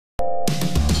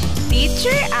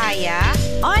Teacher Aya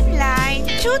Online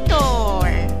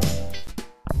Tutor.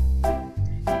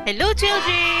 Hello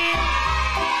children!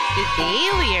 Today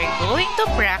we are going to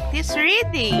practice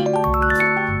reading.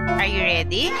 Are you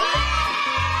ready?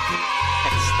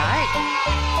 Let's start.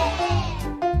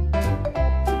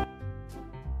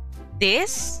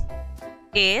 This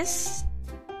is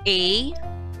a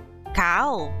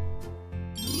cow.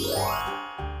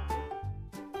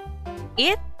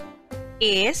 It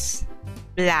is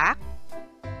black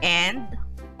and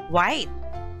white.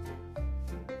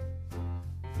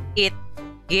 It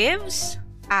gives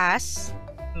us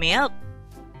milk.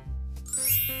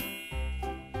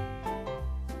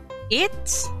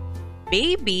 Its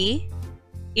baby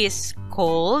is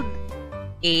called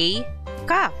a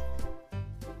calf.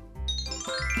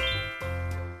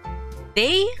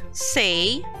 They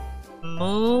say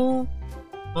moo,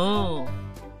 moo.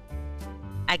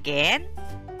 Again.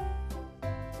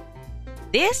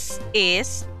 This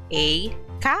is a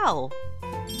cow.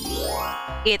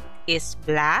 It is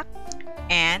black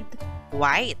and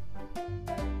white.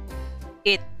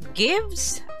 It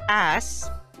gives us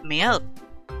milk.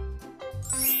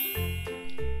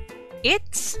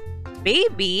 Its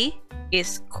baby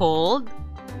is called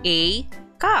a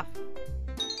calf.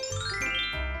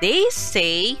 They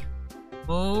say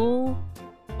moo,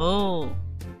 moo.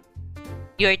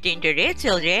 Your turn to read,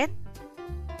 children.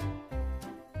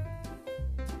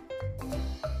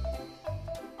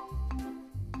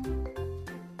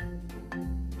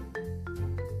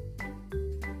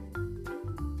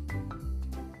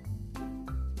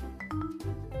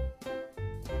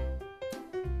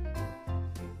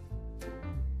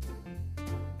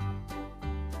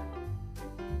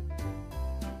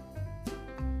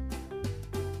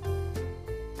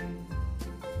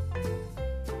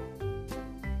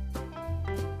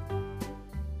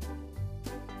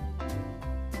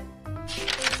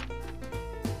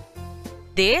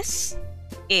 This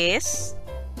is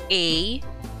a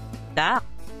duck.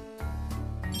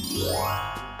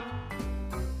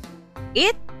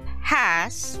 It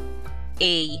has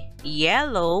a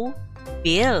yellow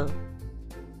bill.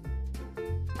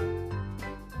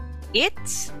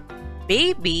 Its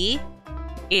baby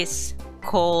is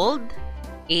called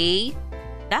a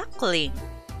duckling.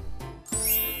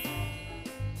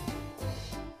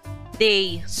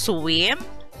 They swim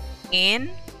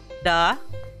in the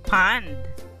pond.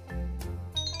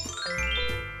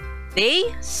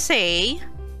 They say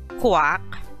quack,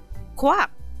 quack.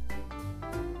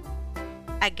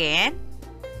 Again.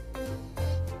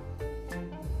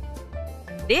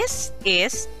 This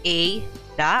is a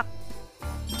duck.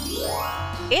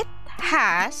 It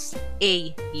has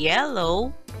a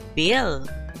yellow bill.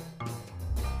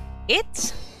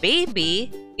 Its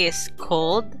baby is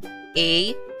called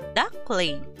a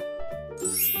duckling.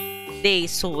 They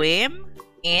swim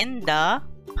in the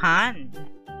pond.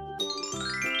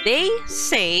 They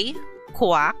say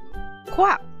quack,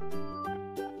 quack.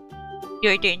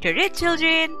 Your turn to read,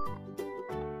 children.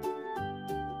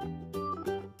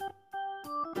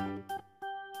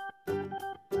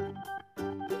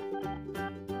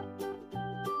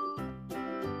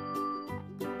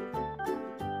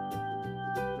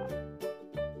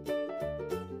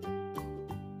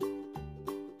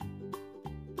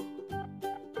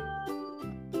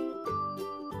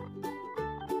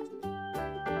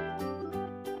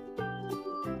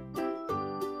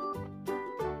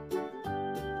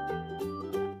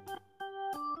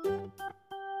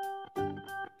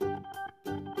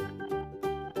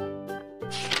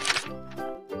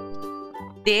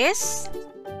 This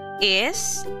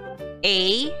is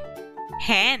a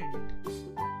hen.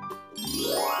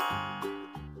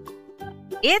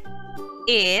 It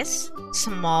is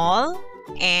small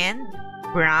and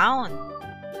brown.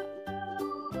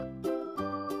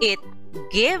 It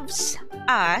gives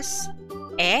us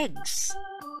eggs.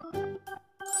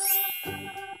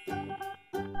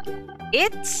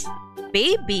 Its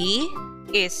baby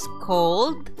is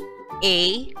called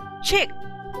a chick.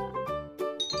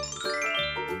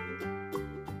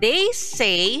 They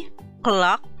say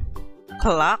cluck,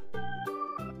 cluck.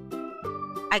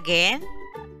 Again.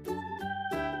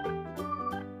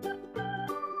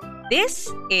 This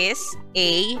is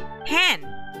a hen.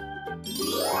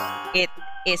 It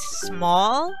is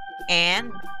small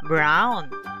and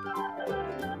brown.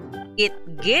 It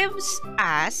gives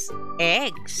us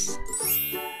eggs.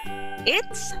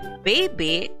 Its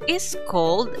baby is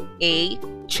called a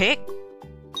chick.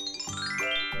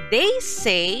 They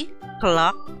say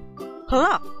cluck,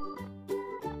 cluck.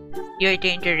 Your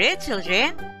turn to read,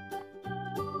 children.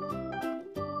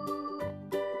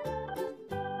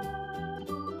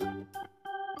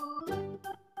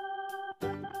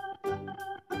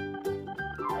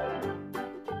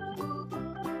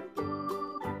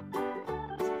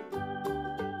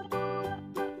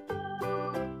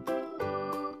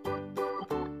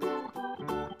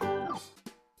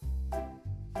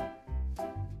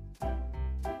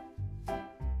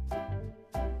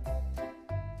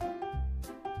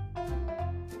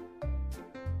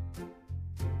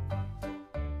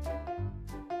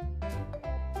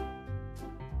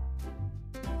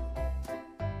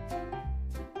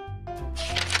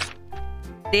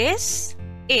 This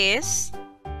is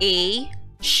a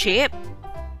sheep.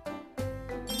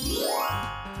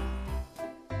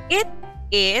 It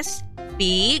is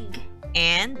big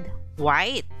and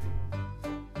white.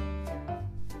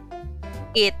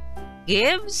 It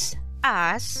gives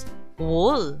us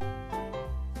wool.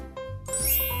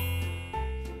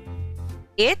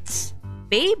 Its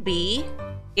baby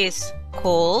is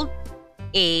called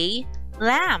a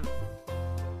lamb.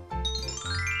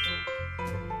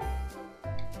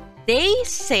 They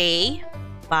say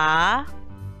ba,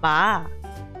 ba.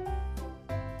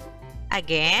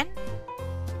 Again.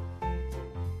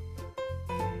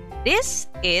 This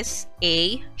is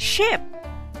a sheep.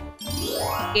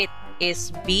 It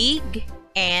is big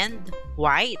and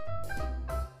white.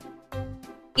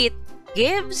 It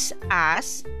gives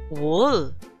us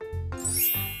wool.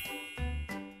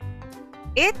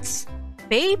 Its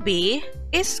baby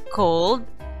is called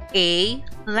a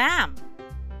lamb.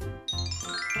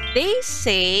 They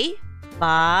say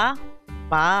ba,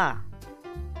 ba.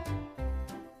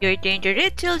 Your turn to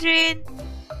read, children.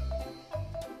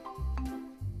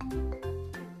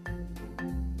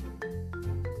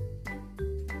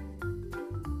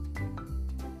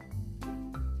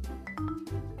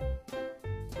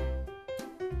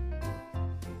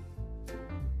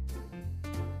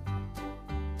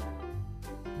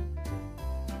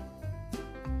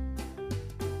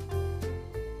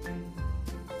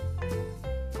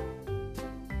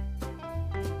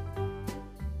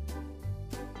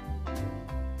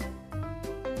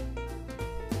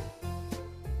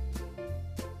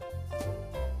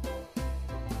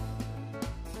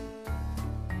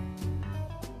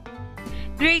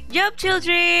 Great job,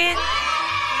 children!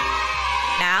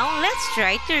 Now, let's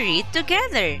try to read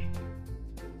together.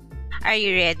 Are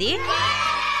you ready?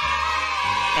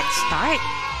 Let's start.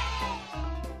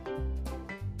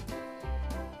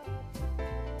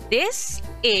 This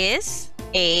is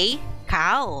a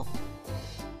cow.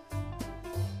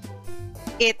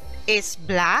 It is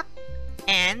black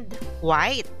and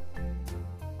white.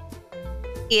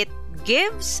 It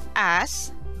gives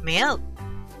us milk.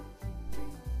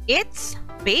 Its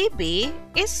baby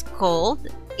is called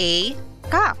a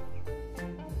calf.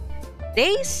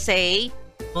 They say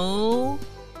moo,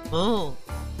 moo.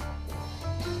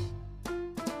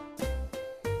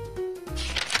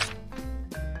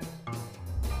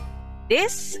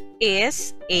 This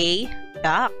is a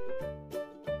duck.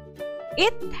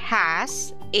 It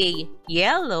has a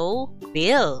yellow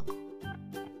bill.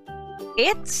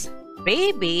 Its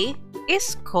baby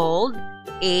is called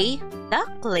a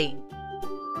duckling.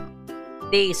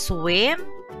 They swim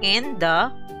in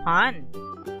the pond.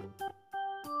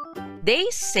 They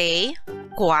say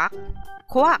quack,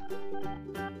 quack.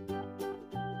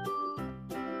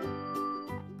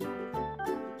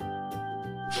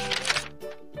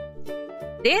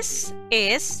 This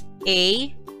is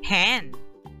a hen.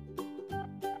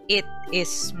 It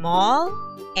is small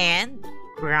and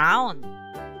brown.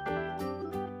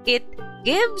 It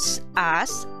gives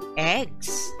us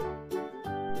eggs.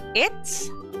 Its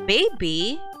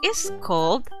baby is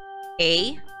called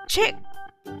a chick.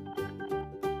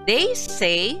 They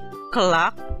say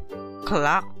cluck,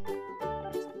 cluck.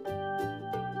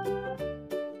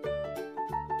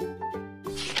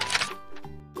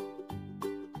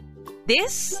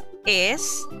 This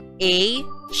is a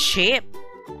sheep.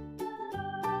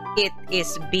 It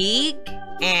is big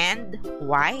and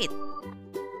white.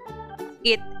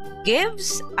 It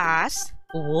gives us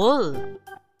wool.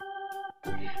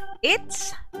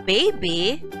 Its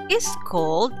baby is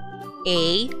called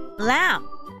a lamb.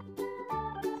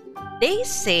 They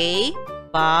say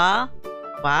ba,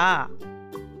 ba.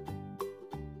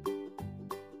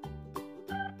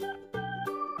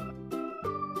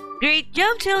 Great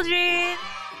job, children!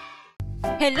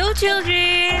 Hello,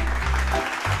 children!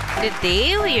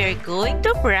 Today we are going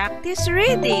to practice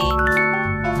reading.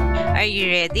 Are you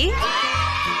ready?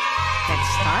 Let's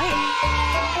start.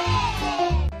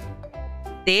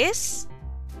 This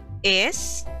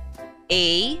is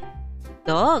a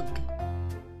dog.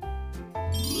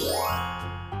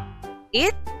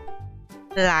 It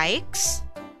likes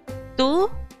to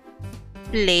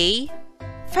play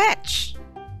fetch.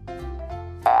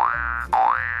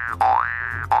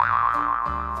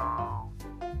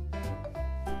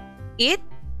 It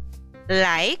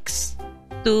likes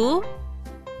to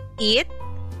eat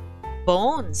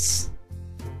bones.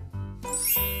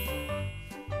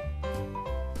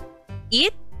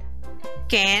 It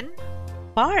can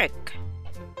bark.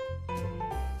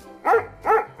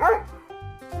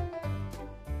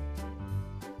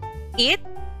 It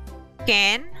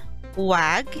can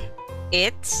wag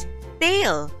its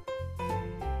tail.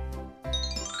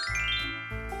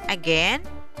 Again.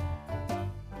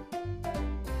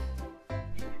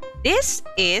 This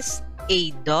is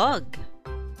a dog.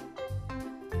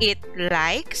 It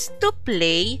likes to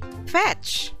play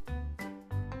fetch.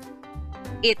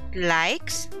 It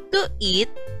likes to eat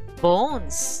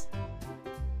bones.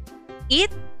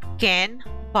 It can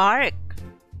bark.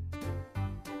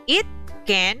 It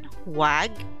can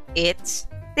wag its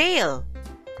tail.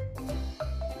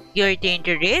 Your turn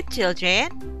to read,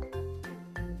 children.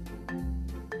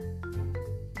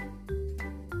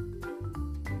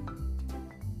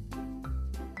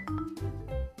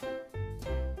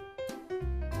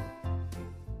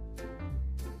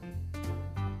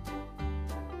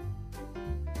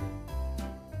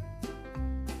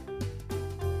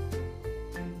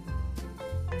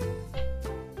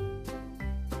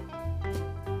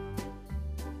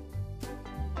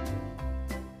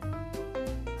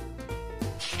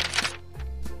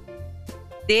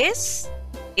 This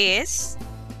is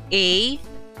a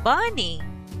bunny.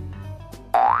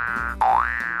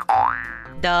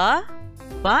 The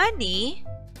bunny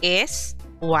is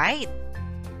white.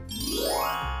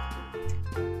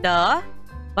 The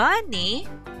bunny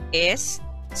is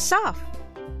soft.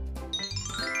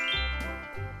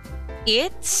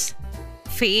 Its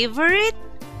favorite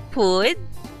food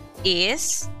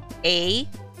is a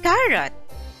carrot.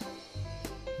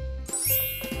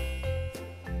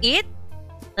 It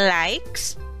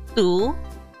likes to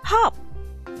hop.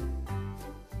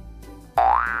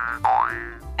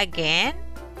 Again.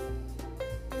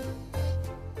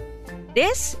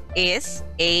 This is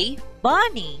a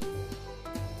bunny.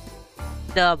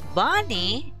 The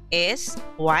bunny is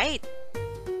white.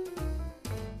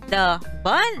 The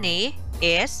bunny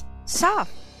is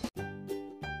soft.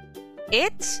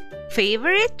 Its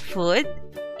favorite food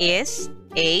is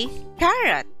a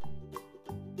carrot.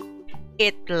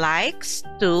 It likes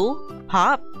to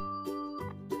hop.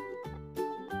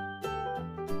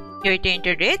 Your turn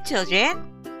to read,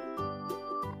 children.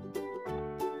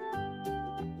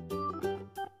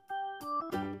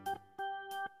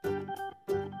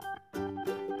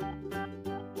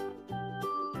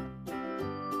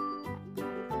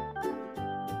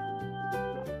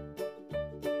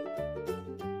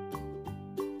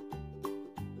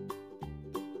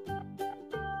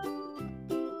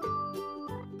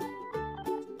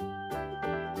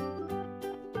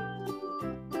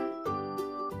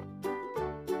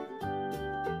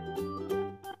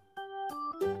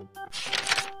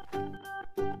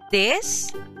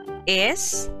 This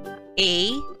is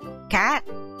a cat.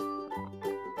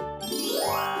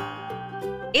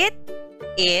 It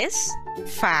is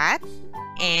fat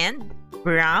and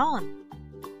brown.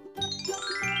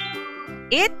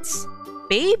 Its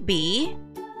baby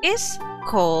is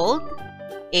called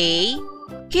a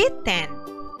kitten.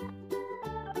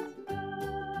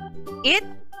 It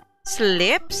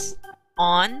sleeps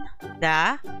on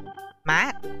the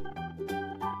mat.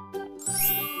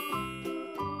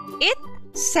 It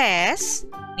says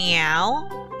meow,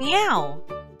 meow.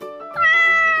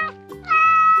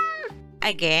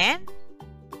 Again.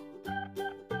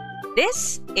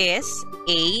 This is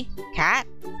a cat.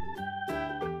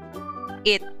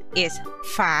 It is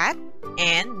fat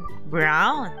and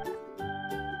brown.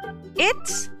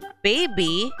 Its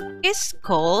baby is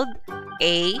called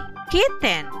a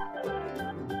kitten.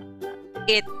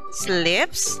 It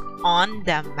sleeps on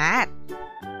the mat.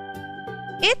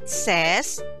 It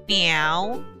says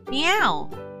meow, meow.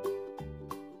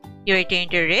 Your turn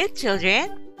to read,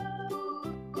 children.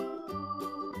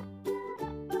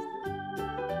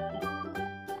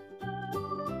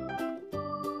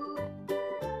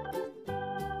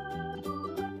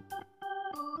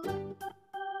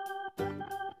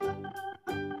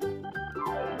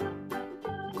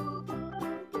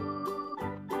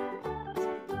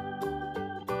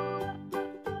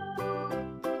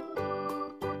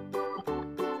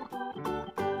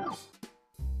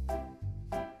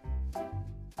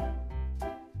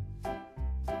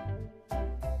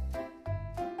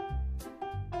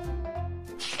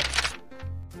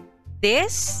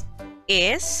 This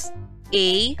is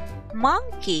a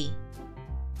monkey.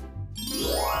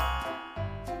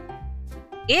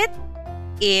 It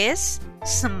is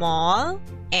small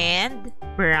and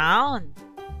brown.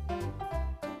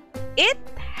 It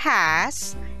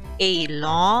has a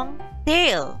long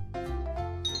tail.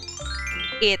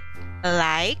 It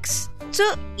likes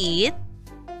to eat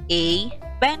a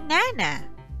banana.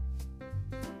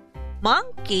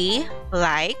 Monkey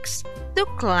likes to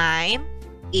climb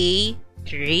a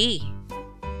tree.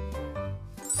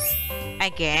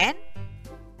 Again.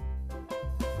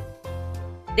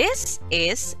 This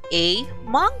is a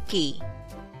monkey.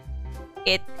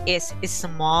 It is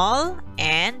small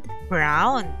and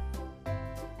brown.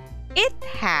 It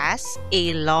has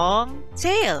a long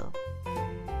tail.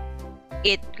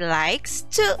 It likes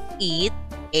to eat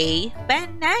a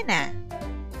banana.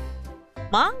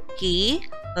 Monkey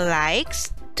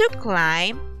likes to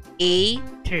climb a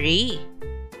tree.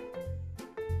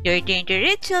 Your turn to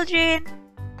read, children.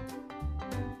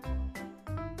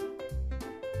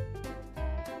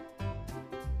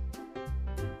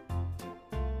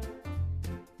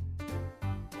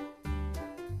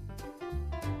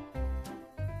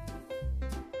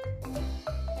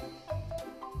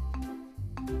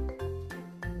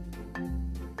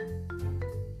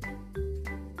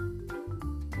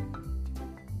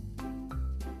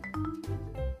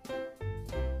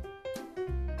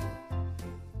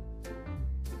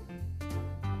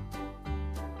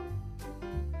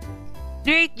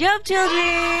 Great job,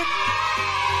 children!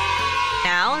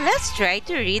 Now, let's try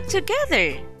to read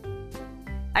together.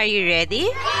 Are you ready?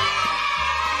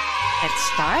 Let's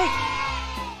start.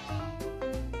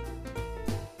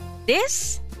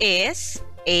 This is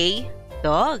a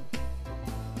dog.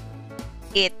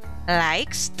 It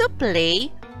likes to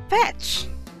play fetch.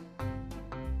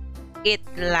 It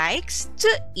likes to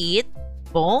eat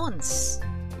bones.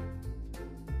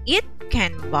 It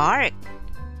can bark.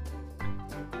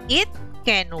 It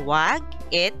can wag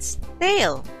its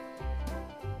tail.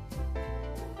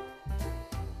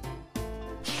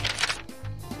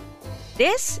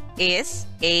 This is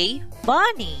a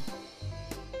bunny.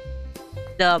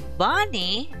 The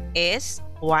bunny is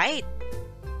white.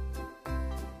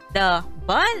 The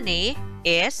bunny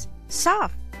is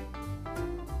soft.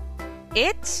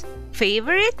 Its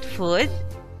favorite food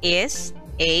is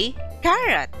a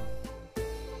carrot.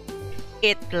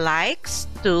 It likes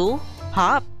to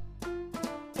hop.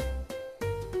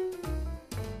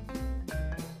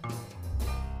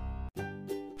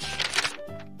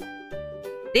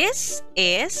 This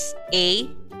is a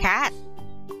cat.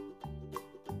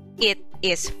 It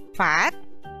is fat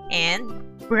and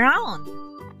brown.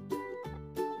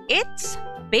 Its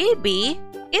baby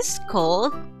is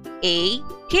called a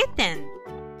kitten.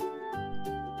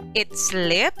 It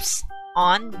sleeps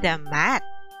on the mat.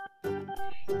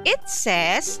 It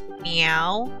says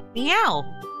meow, meow.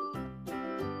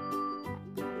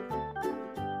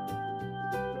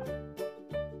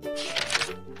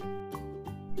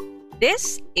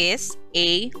 This is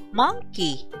a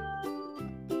monkey.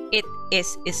 It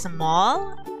is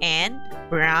small and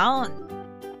brown.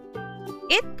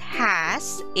 It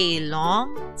has a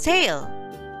long tail.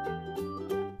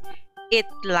 It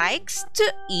likes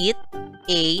to eat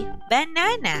a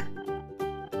banana.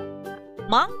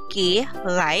 Monkey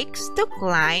likes to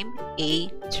climb a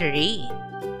tree.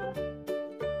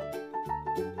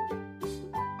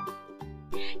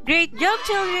 Great job,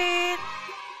 children!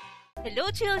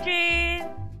 Hello, children!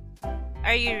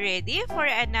 Are you ready for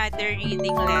another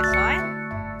reading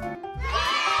lesson?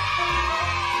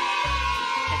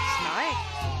 Let's start.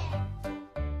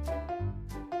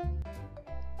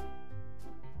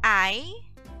 I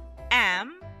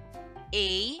am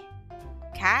a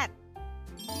cat.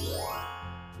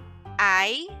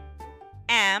 I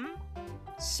am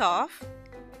soft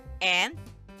and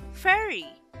furry.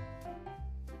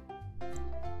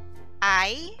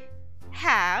 I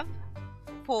have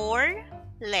 4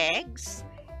 legs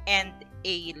and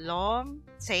a long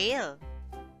tail.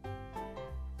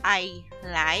 I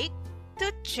like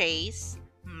to chase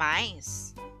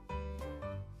mice.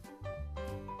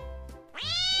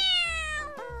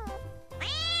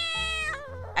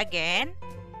 Again.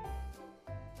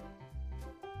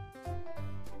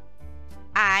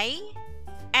 I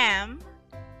am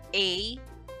a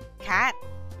cat.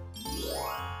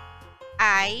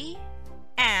 I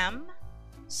am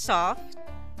soft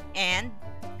and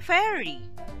furry.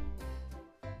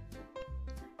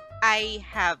 I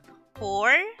have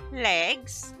 4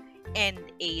 legs and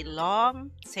a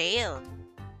long tail.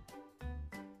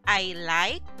 I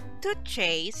like to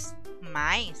chase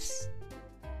mice.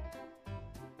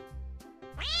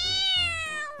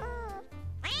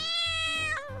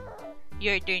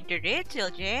 Your turn to read,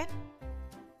 children.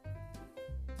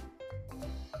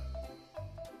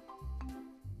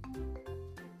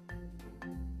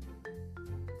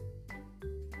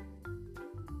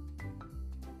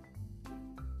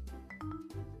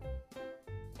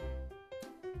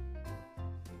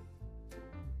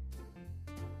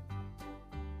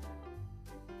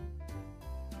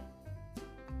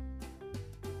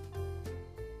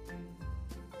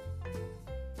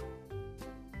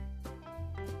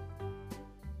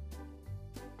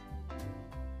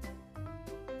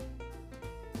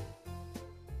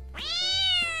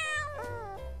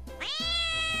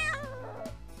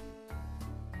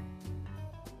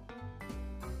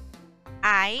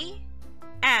 I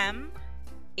am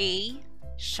a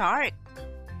shark.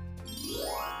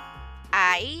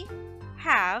 I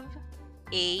have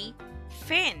a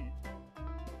fin.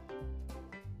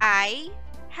 I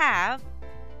have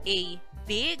a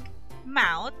big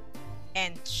mouth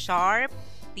and sharp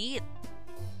teeth.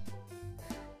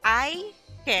 I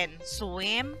can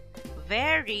swim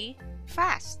very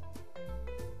fast.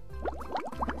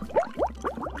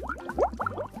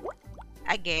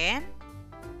 Again.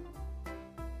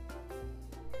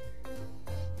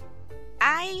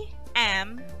 I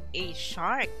am a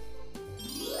shark.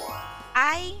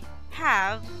 I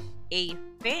have a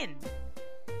fin.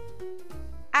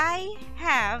 I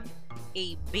have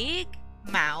a big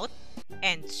mouth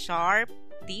and sharp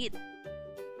teeth.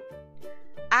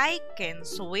 I can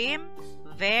swim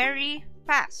very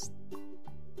fast.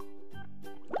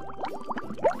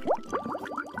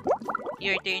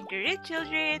 Your turn to read,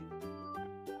 children.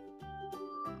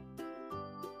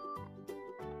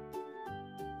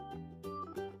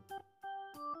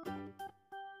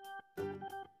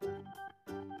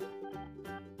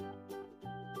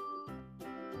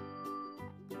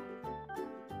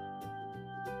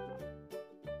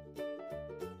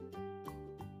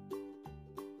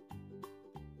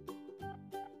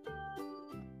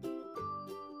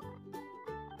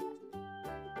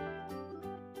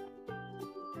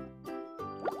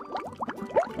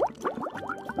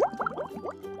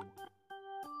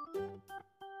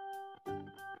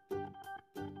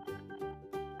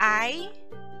 I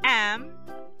am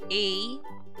a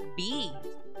bee.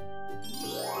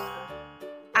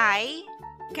 I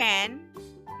can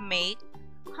make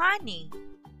honey.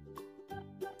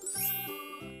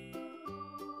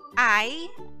 I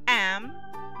am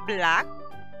black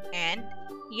and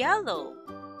yellow.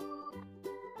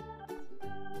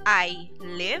 I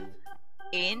live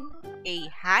in a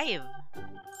hive.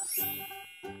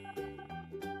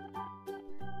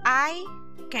 I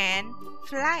can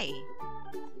fly.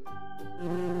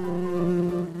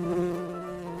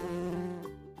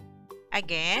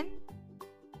 Again.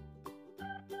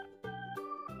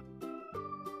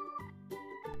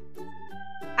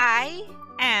 I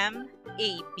am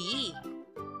a bee.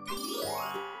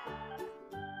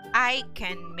 I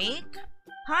can make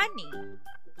honey.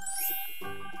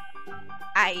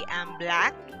 I am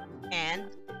black and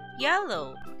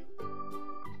yellow.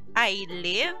 I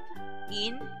live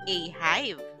in a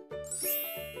hive.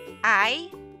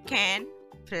 I can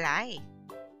fly.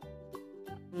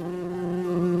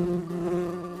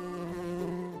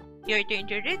 Your turn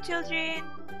to read, children.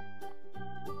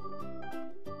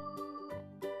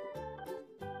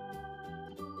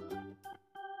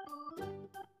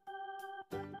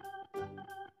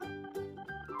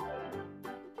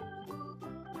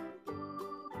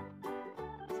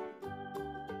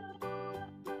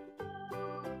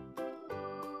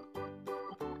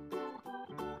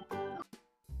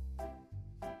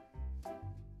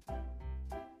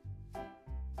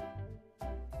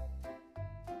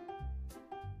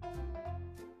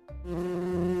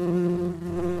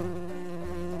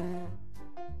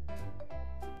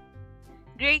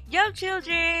 Great job,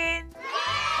 children!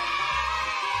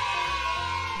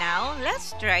 Now,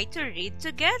 let's try to read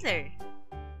together.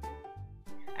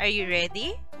 Are you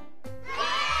ready?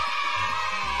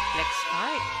 Let's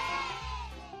start.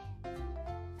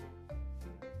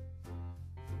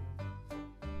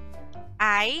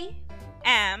 I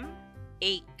am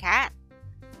a cat.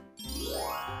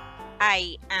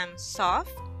 I am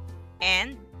soft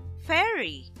and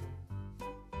furry.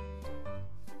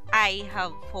 I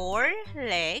have 4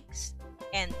 legs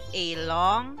and a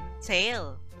long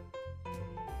tail.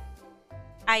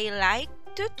 I like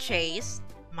to chase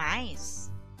mice.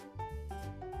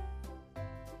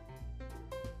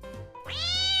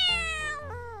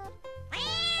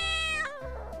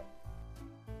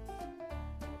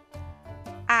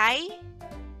 I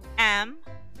am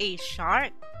a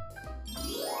shark.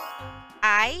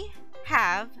 I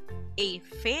have a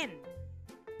fin.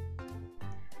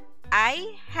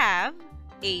 I have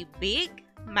a big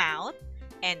mouth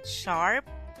and sharp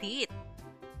teeth.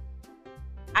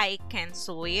 I can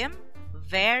swim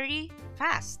very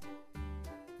fast.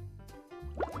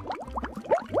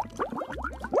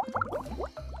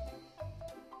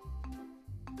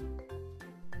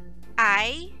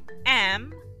 I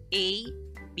am a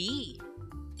bee.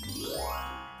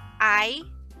 I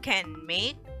can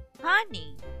make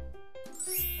honey.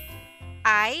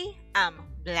 I am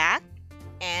black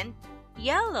and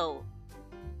yellow.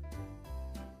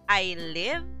 I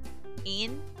live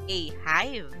in a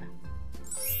hive.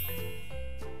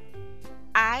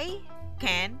 I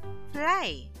can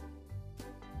fly.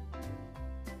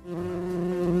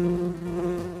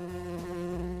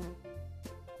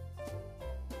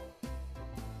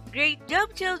 Great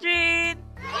job, children!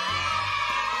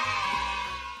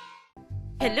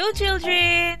 Hello,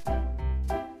 children!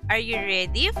 Are you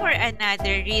ready for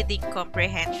another reading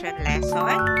comprehension lesson?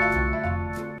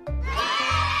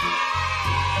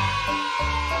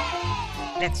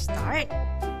 Let's start.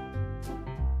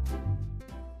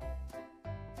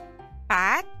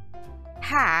 Pat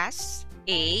has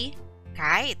a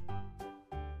kite.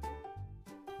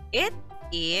 It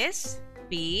is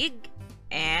big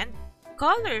and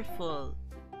colorful.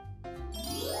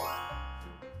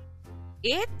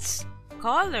 Its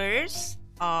colors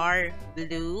are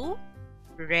blue,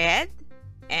 red,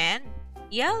 and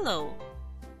yellow.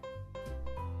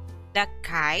 The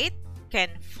kite can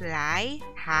fly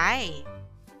high.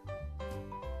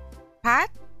 Pat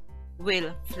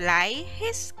will fly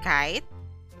his kite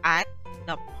at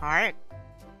the park.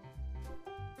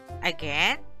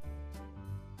 Again,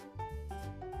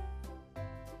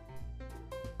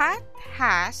 Pat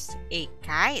has a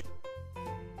kite.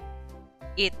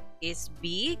 It is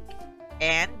big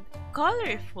and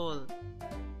colorful.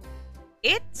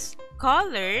 Its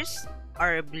colors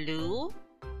are blue,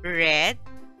 red,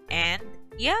 and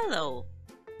yellow.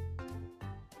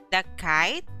 The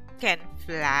kite can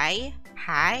fly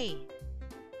high.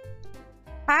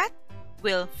 Pat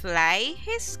will fly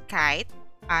his kite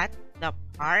at the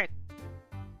park.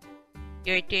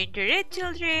 Your turn to read,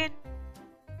 children.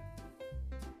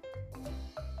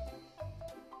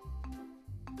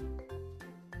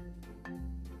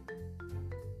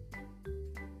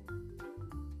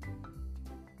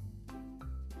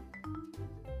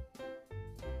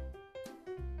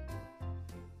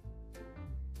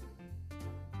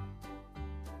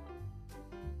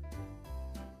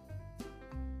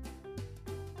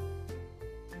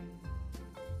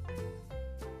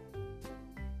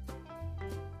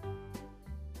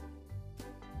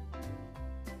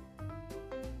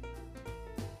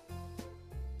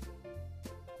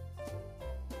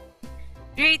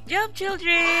 Great job,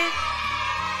 children!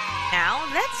 Now,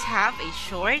 let's have a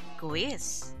short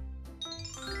quiz.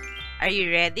 Are you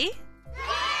ready?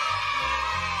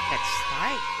 Let's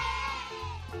start.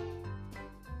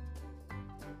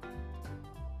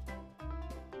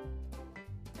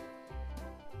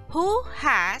 Who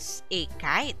has a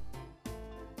kite?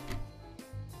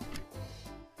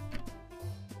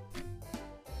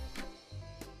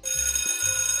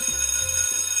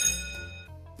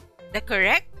 The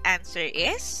correct answer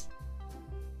is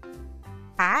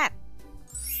Pat.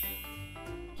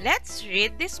 Let's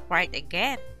read this part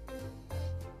again.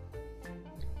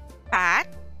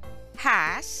 Pat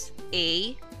has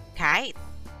a kite.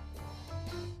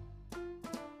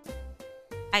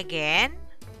 Again,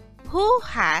 who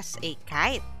has a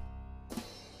kite?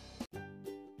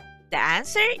 The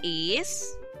answer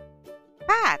is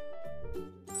Pat.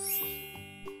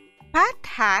 Pat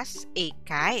has a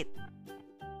kite.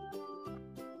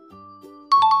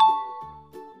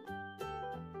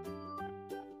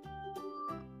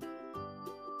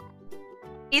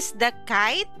 Is the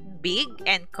kite big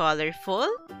and colorful?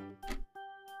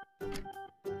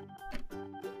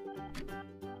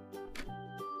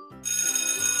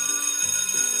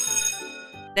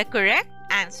 The correct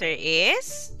answer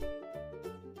is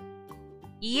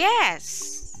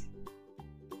yes.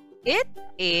 It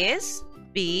is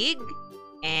big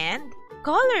and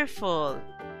colorful.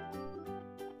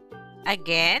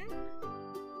 Again,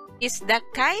 is the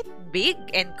kite big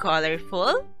and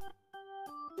colorful?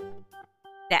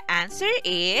 The answer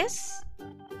is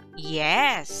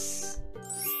yes.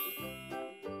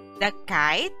 The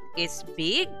kite is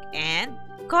big and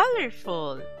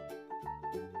colorful.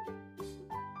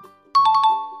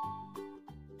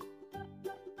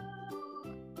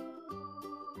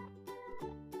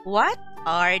 What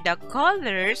are the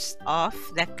colors of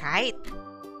the kite?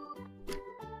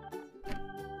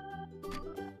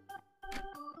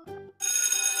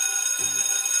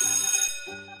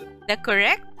 The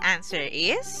correct answer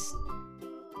is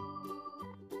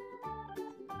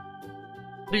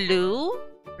blue,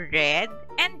 red,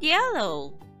 and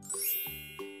yellow.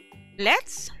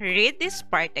 Let's read this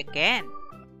part again.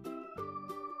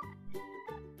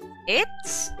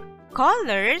 Its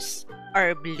colors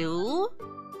are blue,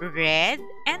 red,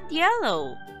 and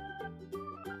yellow.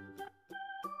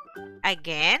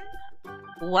 Again,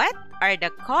 what are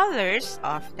the colors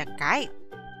of the kite?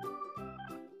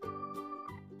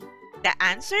 The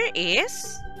answer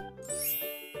is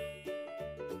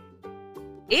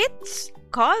its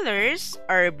colors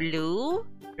are blue,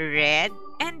 red,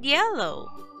 and yellow.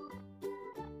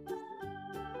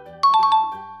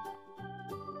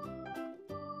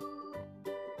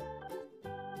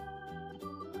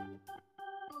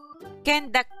 Can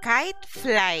the kite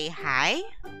fly high?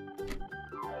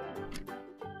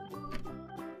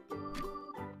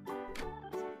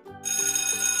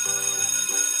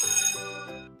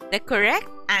 The correct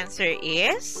answer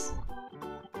is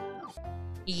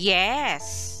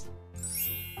yes.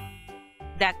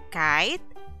 The kite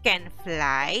can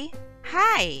fly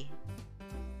high.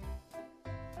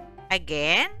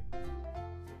 Again,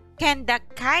 can the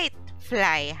kite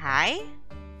fly high?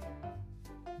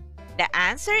 The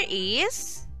answer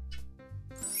is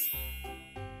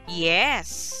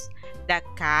yes. The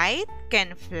kite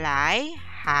can fly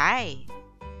high.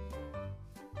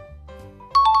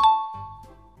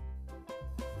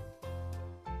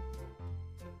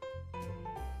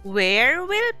 Where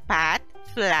will Pat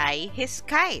fly his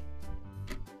kite?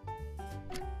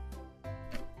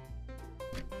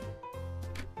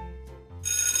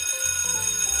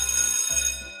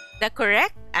 The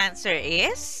correct answer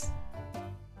is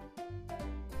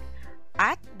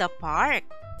at the park.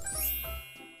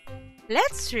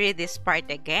 Let's read this part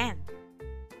again.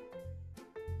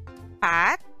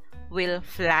 Pat will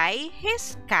fly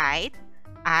his kite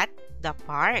at the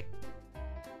park.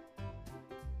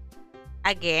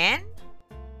 Again,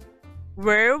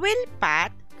 where will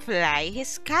Pat fly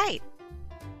his kite?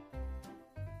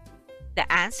 The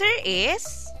answer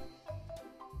is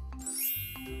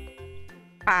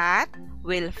Pat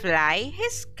will fly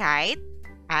his kite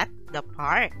at the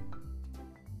park.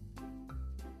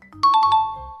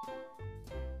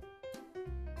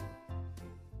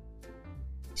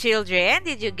 Children,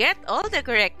 did you get all the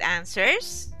correct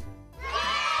answers?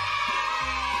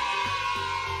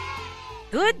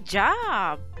 Good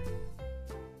job!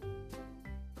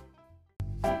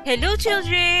 Hello,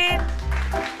 children!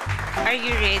 Are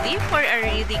you ready for a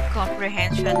reading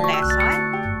comprehension lesson?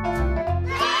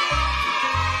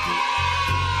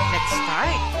 Let's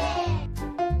start.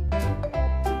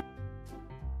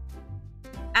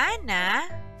 Anna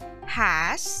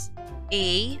has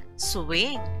a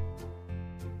swing.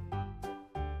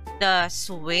 The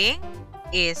swing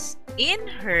is in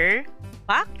her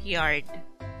backyard.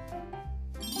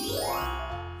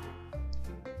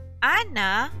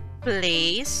 Anna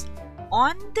plays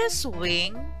on the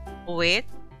swing with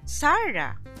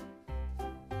Sarah.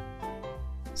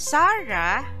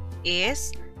 Sarah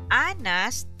is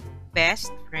Anna's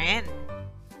best friend.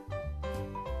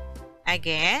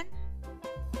 Again,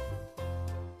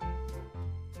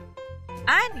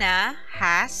 Anna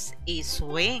has a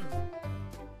swing.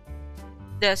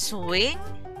 The swing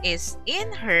is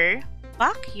in her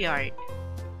backyard.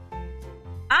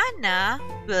 Anna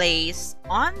plays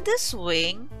on the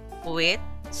swing with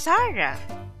Sarah.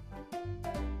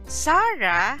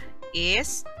 Sarah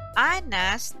is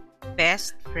Anna's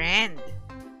best friend.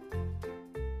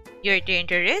 Your turn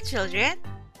to read, children.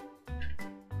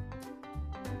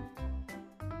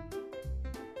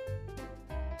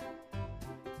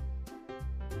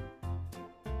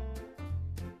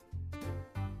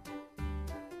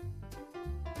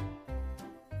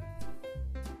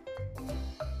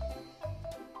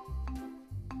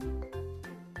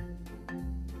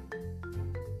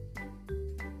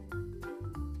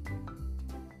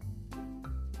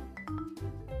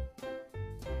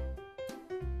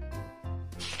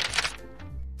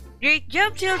 Great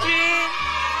job, children!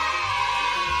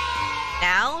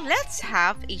 Now, let's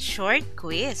have a short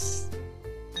quiz.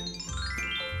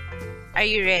 Are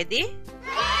you ready?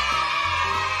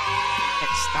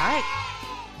 Let's start.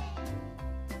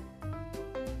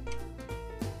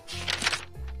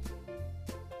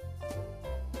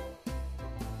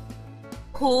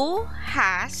 Who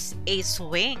has a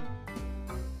swing?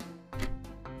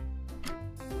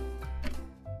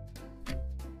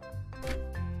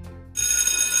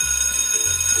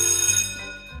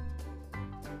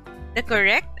 The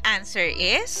correct answer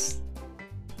is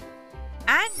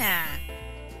Anna.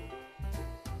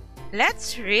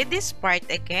 Let's read this part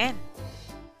again.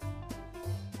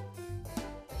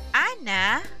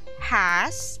 Anna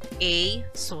has a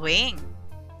swing.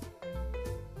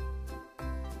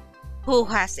 Who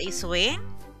has a swing?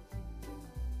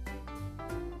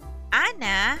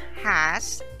 Anna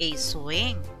has a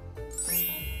swing.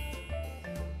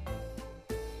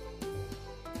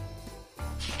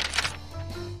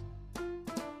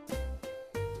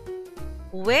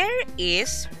 Where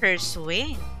is her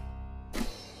swing?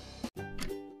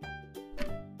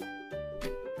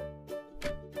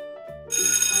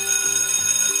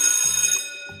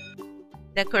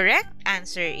 The correct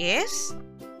answer is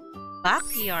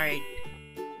backyard.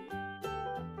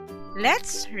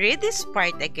 Let's read this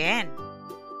part again.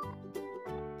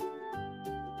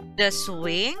 The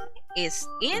swing is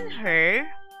in her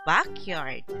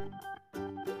backyard.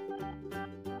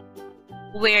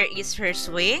 Where is her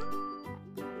swing?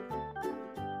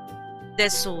 The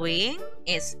swing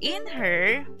is in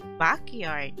her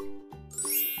backyard.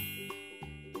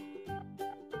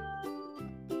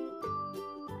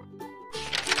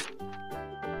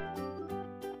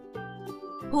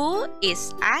 Who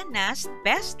is Anna's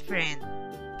best friend?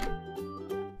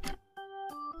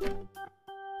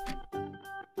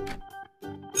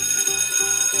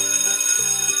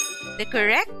 The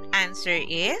correct answer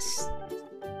is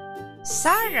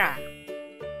Sarah.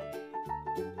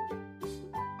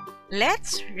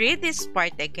 Let's read this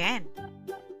part again.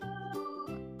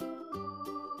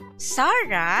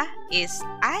 Sarah is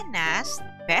Anna's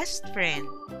best friend.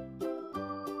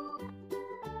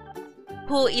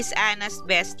 Who is Anna's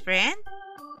best friend?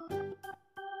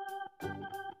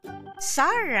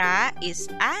 Sarah is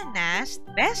Anna's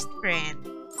best friend.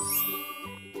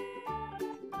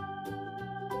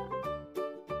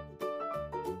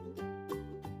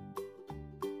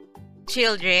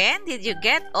 Children, did you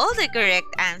get all the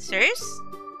correct answers?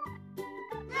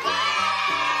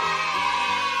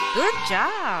 Good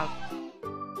job!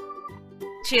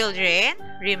 Children,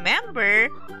 remember,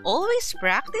 always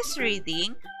practice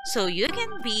reading so you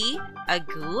can be a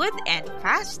good and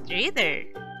fast reader.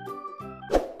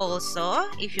 Also,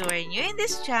 if you are new in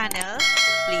this channel,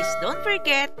 please don't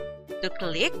forget to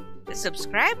click the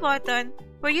subscribe button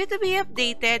for you to be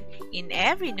updated in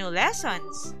every new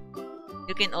lessons.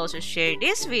 You can also share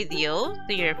this video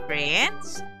to your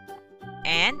friends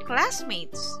and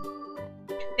classmates.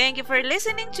 Thank you for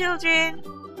listening, children.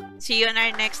 See you in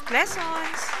our next lessons.